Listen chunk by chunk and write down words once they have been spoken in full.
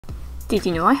Did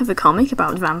you know I have a comic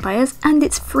about vampires and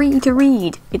it's free to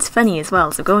read? It's funny as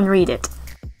well, so go and read it.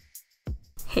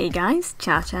 Hey guys,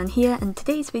 CharrChan here, and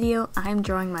today's video I'm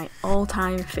drawing my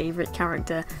all-time favourite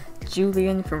character,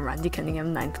 Julian from Randy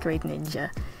Cunningham 9th Grade Ninja.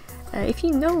 If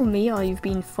you know me or you've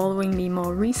been following me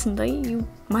more recently, you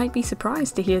might be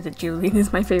surprised to hear that Julian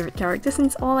is my favourite character,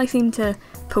 since all I seem to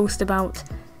post about,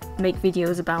 make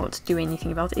videos about, do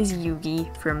anything about is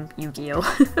Yugi from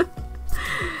Yu-Gi-Oh!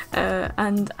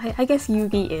 And I guess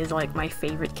Yugi is like my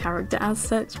favourite character as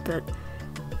such, but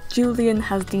Julian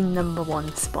has the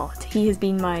 #1 spot. He has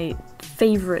been my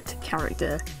favourite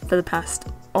character for the past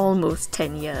almost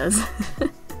 10 years.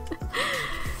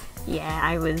 Yeah,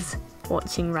 I was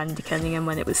watching Randy Cunningham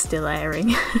when it was still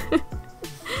airing.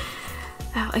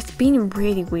 It's been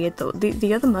really weird though.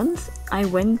 The other month I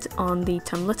went on the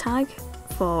Tumblr tag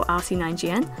for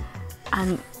RC9GN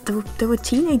and there were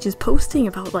teenagers posting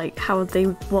about like how they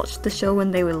watched the show when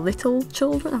they were little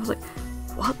children. I was like,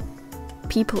 what?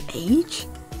 People age?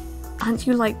 Aren't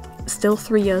you like still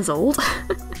 3 years old?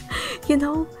 You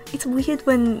know, it's weird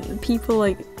when people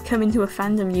like come into a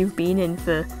fandom you've been in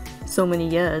for so many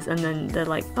years and then they're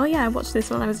like, oh yeah, I watched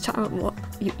this when I was a child. What?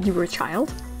 You were a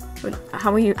child?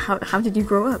 How did you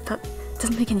grow up? That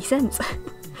doesn't make any sense.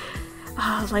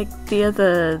 Like the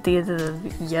other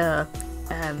year,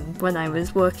 when I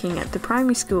was working at the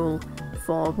primary school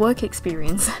for work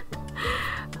experience,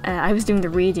 I was doing the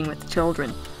reading with the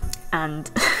children,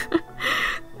 and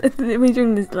we were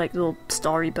doing this like little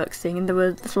storybooks thing, and there were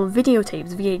little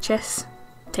videotapes, VHS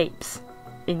tapes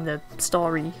in the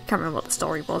story. Can't remember what the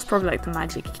story was, probably like the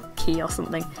Magic Key or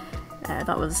something.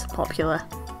 That was popular,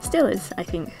 still is, I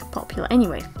think, popular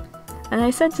anyway. And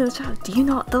I said to the child, do you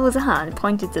know what those are? And I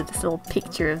pointed to this little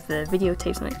picture of the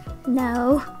videotapes, and I'm like,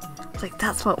 no. I was like,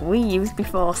 that's what we used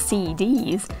before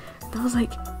CDs. And I was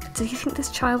like, do you think this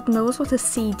child knows what a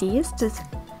CD is? Do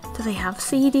they have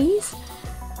CDs?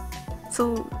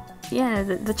 So yeah,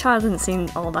 the child didn't seem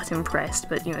all that impressed,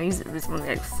 but you know, he was only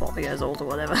like 4 years old or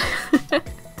whatever.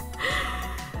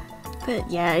 But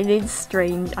yeah, it is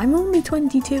strange. I'm only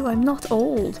 22, I'm not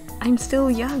old. I'm still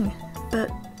young, but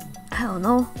I don't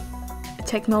know.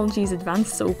 Technology's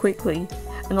advanced so quickly,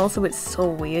 and also it's so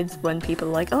weird when people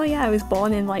are like, oh yeah, I was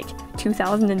born in like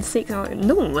 2006. And I'm like,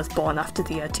 no one was born after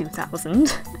the year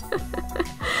 2000.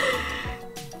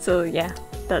 So yeah,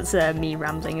 that's me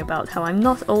rambling about how I'm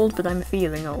not old, but I'm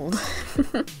feeling old.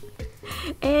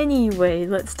 Anyway,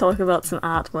 let's talk about some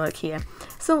artwork here.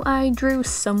 So I drew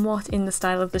somewhat in the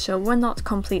style of the show. We're not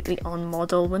completely on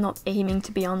model, we're not aiming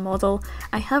to be on model.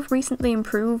 I have recently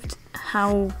improved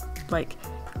how like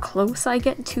close I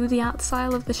get to the art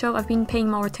style of the show. I've been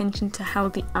paying more attention to how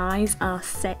the eyes are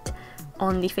set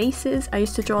on the faces. I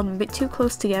used to draw them a bit too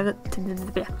close together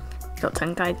got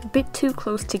tongue-tied, a bit too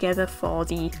close together for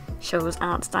the show's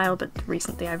art style, but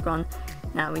recently I've gone,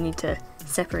 now we need to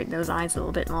separate those eyes a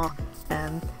little bit more.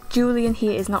 Julian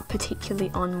here is not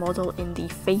particularly on model in the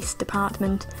face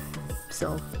department,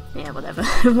 so yeah, whatever.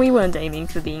 We weren't aiming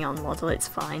for being on model, it's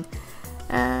fine.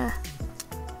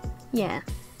 Yeah.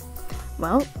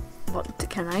 Well, what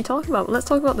can I talk about? Let's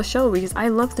talk about the show, because I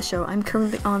love the show. I'm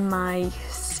currently on my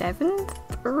 7th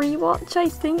rewatch, I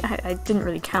think. I didn't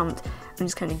really count. I'm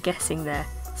just kind of guessing there.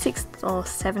 6th or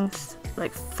 7th,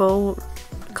 like, full,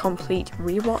 complete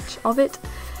rewatch of it.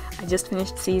 I just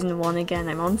finished season 1 again.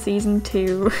 I'm on season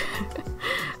 2.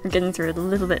 I'm getting through it a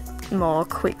little bit more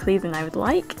quickly than I would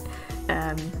like.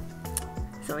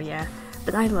 So yeah.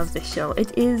 But I love this show.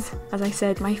 It is, as I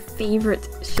said, my favourite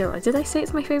show. Did I say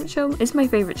it's my favourite show? It's my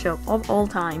favourite show of all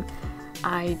time.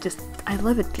 I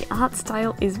love it. The art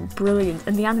style is brilliant,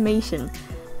 and the animation.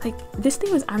 Like, this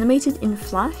thing was animated in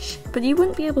Flash, but you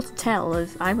wouldn't be able to tell,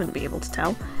 as I wouldn't be able to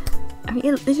tell. I mean,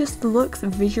 it just looks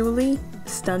visually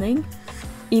stunning,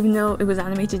 even though it was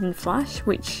animated in Flash,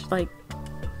 which, like,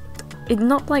 it's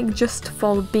not like just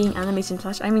for being animated in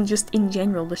Flash, I mean just in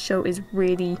general, the show is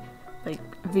really, like,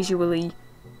 visually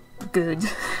good.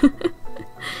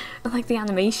 And like the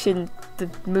animation, the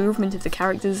movement of the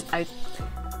characters, I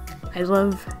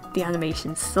love the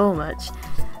animation so much.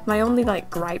 My only like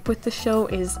gripe with the show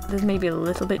is there's maybe a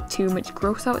little bit too much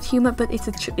gross out humour, but it's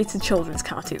a children's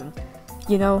cartoon.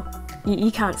 You know,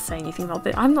 you can't say anything about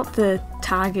it. I'm not the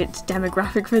target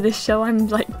demographic for this show, I'm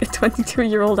like a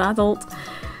 22-year-old adult.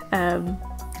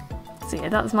 So yeah,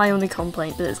 that's my only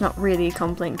complaint, but it's not really a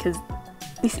complaint because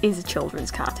this is a children's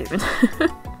cartoon.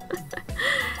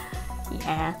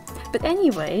 Yeah. But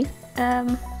anyway,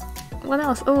 what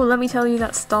else? Oh, let me tell you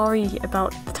that story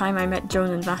about the time I met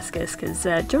Jonan Vasquez, because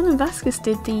Jonan Vasquez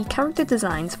did the character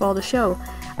designs for the show.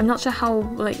 I'm not sure how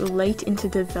like late into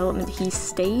development he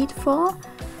stayed for,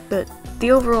 but the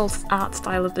overall art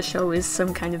style of the show is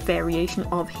some kind of variation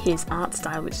of his art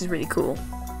style, which is really cool.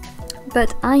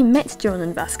 But I met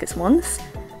Julian Vasquez once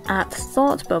at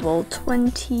Thought Bubble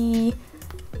 2019?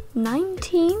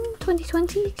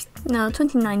 2020? No,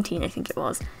 2019 I think it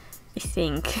was. I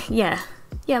think. Yeah,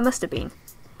 it must have been.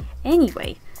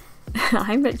 Anyway,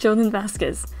 I met Julian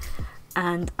Vasquez,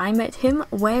 and I met him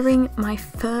wearing my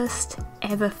first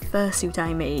ever fursuit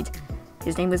I made.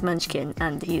 His name was Munchkin,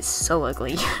 and he is so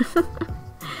ugly.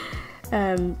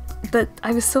 But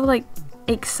I was so like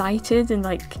excited and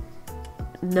like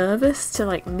nervous to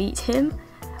like meet him.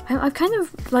 I've kind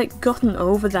of like gotten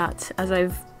over that as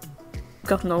I've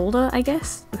gotten older, I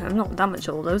guess. I'm not that much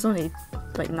older, I was only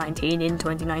like 19 in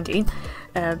 2019.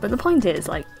 But the point is,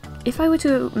 like, if I were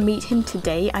to meet him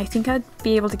today, I think I'd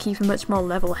be able to keep a much more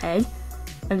level head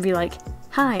and be like,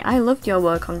 hi, I loved your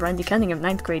work on Randy Cunningham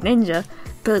 9th Grade Ninja.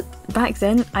 But back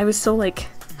then, I was so like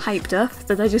hyped up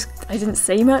that I didn't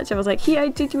say much. I was like, here, I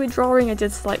did you a drawing. I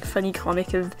did this like funny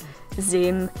comic of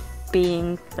Zim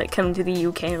being like coming to the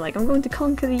UK and like, I'm going to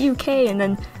conquer the UK, and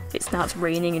then it starts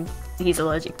raining and he's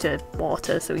allergic to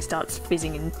water, so he starts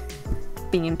fizzing and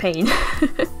being in pain.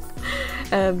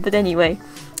 But anyway,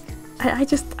 I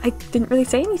didn't really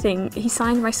say anything. He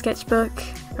signed my sketchbook.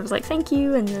 I was like, thank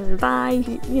you, and then bye.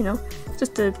 You know,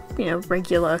 just a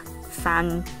regular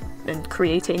fan and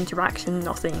creator interaction,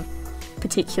 nothing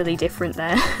particularly different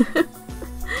there.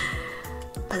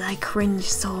 But I cringe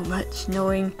so much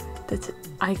knowing that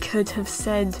I could have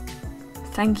said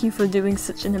thank you for doing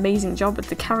such an amazing job with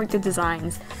the character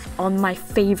designs on my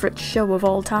favourite show of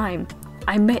all time.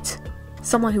 I met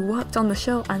someone who worked on the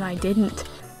show and I didn't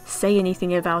say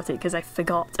anything about it because I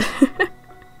forgot.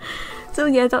 So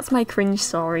yeah, that's my cringe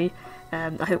story.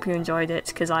 I hope you enjoyed it,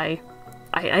 because I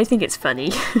think it's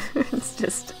funny. It's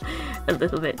just a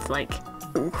little bit like,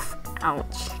 oof,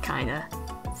 ouch kind of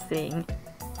thing.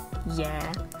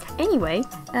 Yeah. Anyway,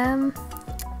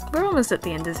 we're almost at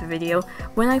the end of the video.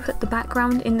 When I put the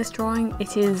background in this drawing,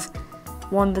 it is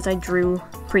one that I drew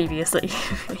previously.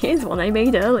 Here's one I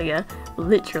made earlier,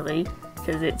 literally,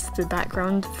 because it's the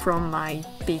background from my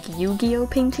big Yu-Gi-Oh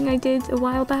painting I did a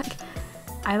while back.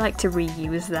 I like to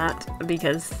reuse that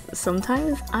because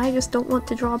sometimes I just don't want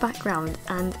to draw a background,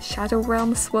 and Shadow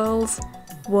Realm swirls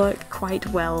work quite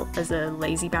well as a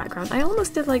lazy background. I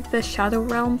almost did like the Shadow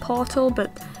Realm portal,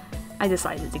 but I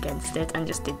decided against it and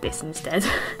just did this instead.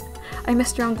 I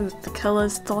messed around with the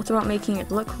colours, thought about making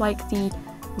it look like the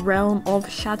Realm of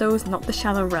Shadows, not the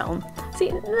Shadow Realm. See,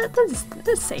 that's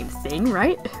the same thing,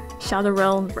 right? Shadow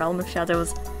Realm, Realm of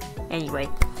Shadows. Anyway,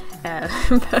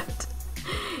 but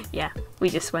yeah, we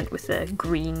just went with a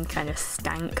green kind of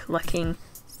stank looking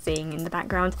thing in the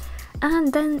background,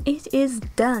 and then it is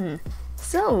done.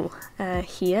 So,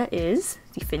 here is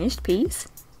the finished piece.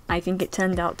 I think it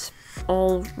turned out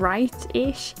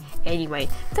alright-ish. Anyway,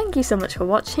 thank you so much for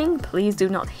watching. Please do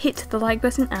not hit the like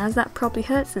button, as that probably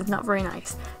hurts and it's not very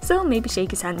nice. So maybe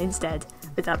shake his hand instead.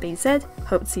 With that being said,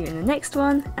 hope to see you in the next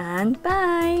one, and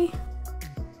bye!